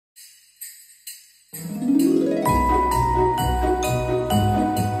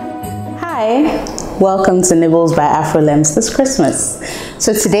Welcome to Nibbles by Afrolems this Christmas.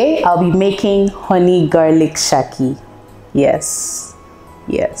 So today I'll be making honey garlic shaki. Yes,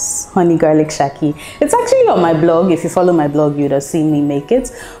 honey garlic shaki. It's actually on my blog. If you follow my blog, you'd have seen me make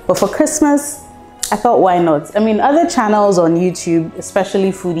it. But for Christmas, I thought, why not? I mean, other channels on YouTube,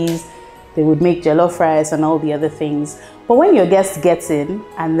 especially foodies, they would make jollof rice and all the other things. But when your guest gets in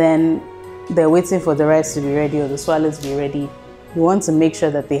and then they're waiting for the rice to be ready or the swallow to be ready, you want to make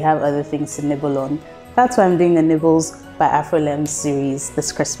sure that they have other things to nibble on. That's why I'm doing a Nibbles by Afrolems series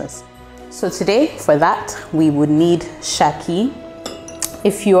this Christmas. So today, for that, we would need shaki.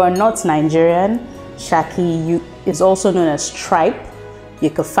 If you are not Nigerian, shaki is also known as tripe. You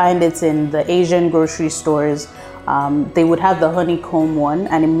could find it in the Asian grocery stores. They would have the honeycomb one,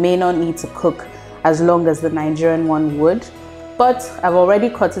 and it may not need to cook as long as the Nigerian one would. But I've already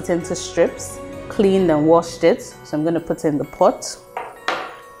cut it into strips, cleaned and washed it. So I'm going to put it in the pot.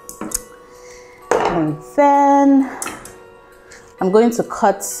 And then I'm going to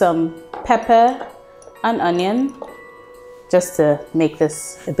cut some pepper and onion just to make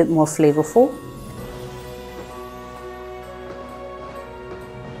this a bit more flavorful.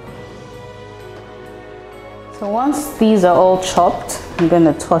 So once these are all chopped, I'm going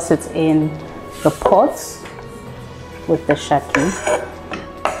to toss it in the pot with the shaki.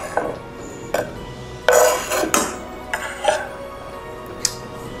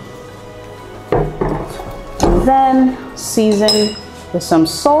 And then season with some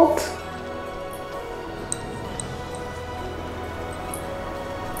salt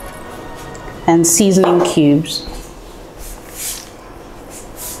and seasoning cubes.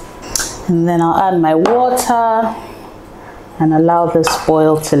 And then I'll add my water and allow this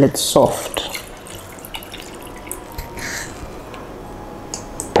boil till it's soft.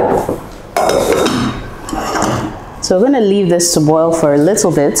 So we're going to leave this to boil for a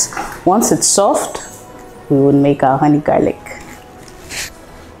little bit. Once it's soft, we would make our honey garlic.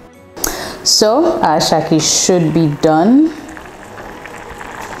 So our shaki should be done.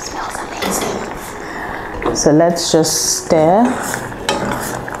 It smells amazing. So let's just stir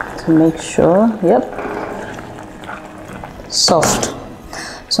to make sure, yep, soft.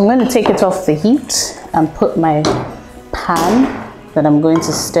 So I'm going to take it off the heat and put my pan that I'm going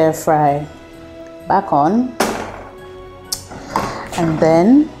to stir fry back on, and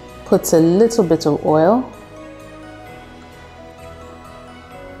then put a little bit of oil.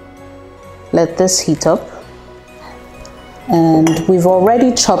 Let this heat up, and we've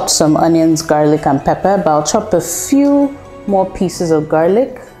already chopped some onions, garlic and pepper, but I'll chop a few more pieces of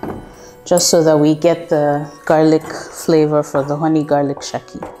garlic just so that we get the garlic flavor for the honey garlic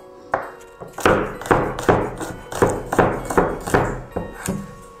shaki.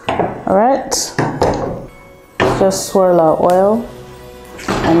 All right, just swirl our oil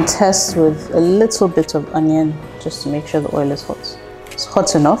and test with a little bit of onion just to make sure the oil is hot. It's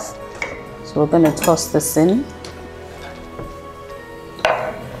hot enough. So we're going to toss this in.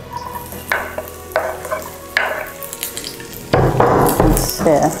 And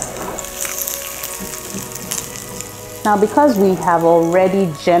stir. Now, because we have already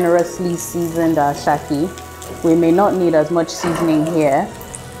generously seasoned our shaki, we may not need as much seasoning here,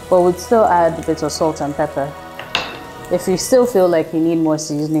 but we'd still add a bit of salt and pepper. If you still feel like you need more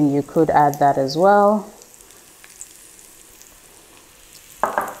seasoning, you could add that as well.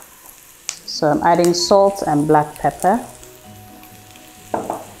 So I'm adding salt and black pepper.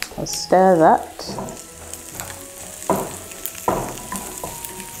 I'll stir that.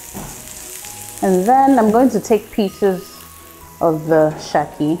 And then I'm going to take pieces of the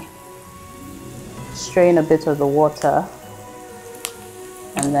shaki, strain a bit of the water,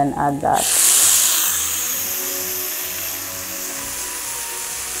 and then add that.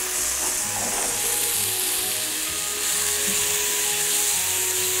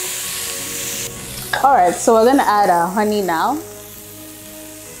 All right, so we're gonna add our honey now.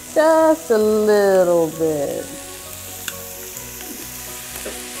 Just a little bit.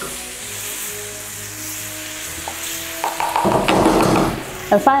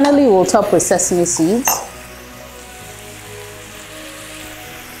 And finally, we'll top with sesame seeds.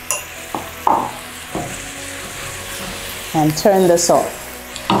 And turn this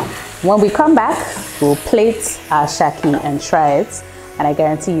off. When we come back, we'll plate our shaki and try it, and I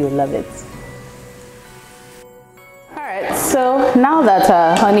guarantee you'll love it. So now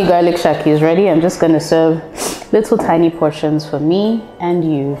that honey garlic shaki is ready, I'm just going to serve little tiny portions for me and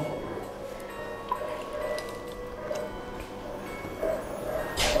you.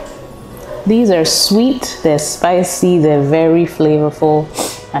 These are sweet, they're spicy, they're very flavorful,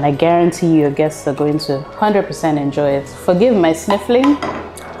 and I guarantee your guests are going to 100% enjoy it. Forgive my sniffling,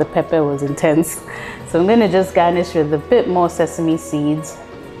 the pepper was intense. So I'm gonna just garnish with a bit more sesame seeds.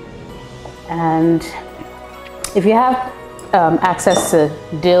 And if you have access to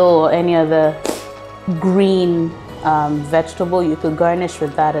dill or any other green vegetable, you could garnish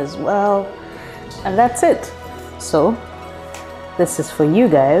with that as well. And that's it. So this is for you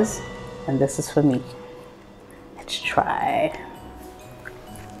guys and this is for me. Let's try.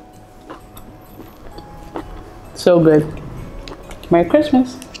 So good. Merry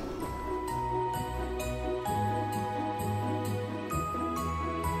Christmas.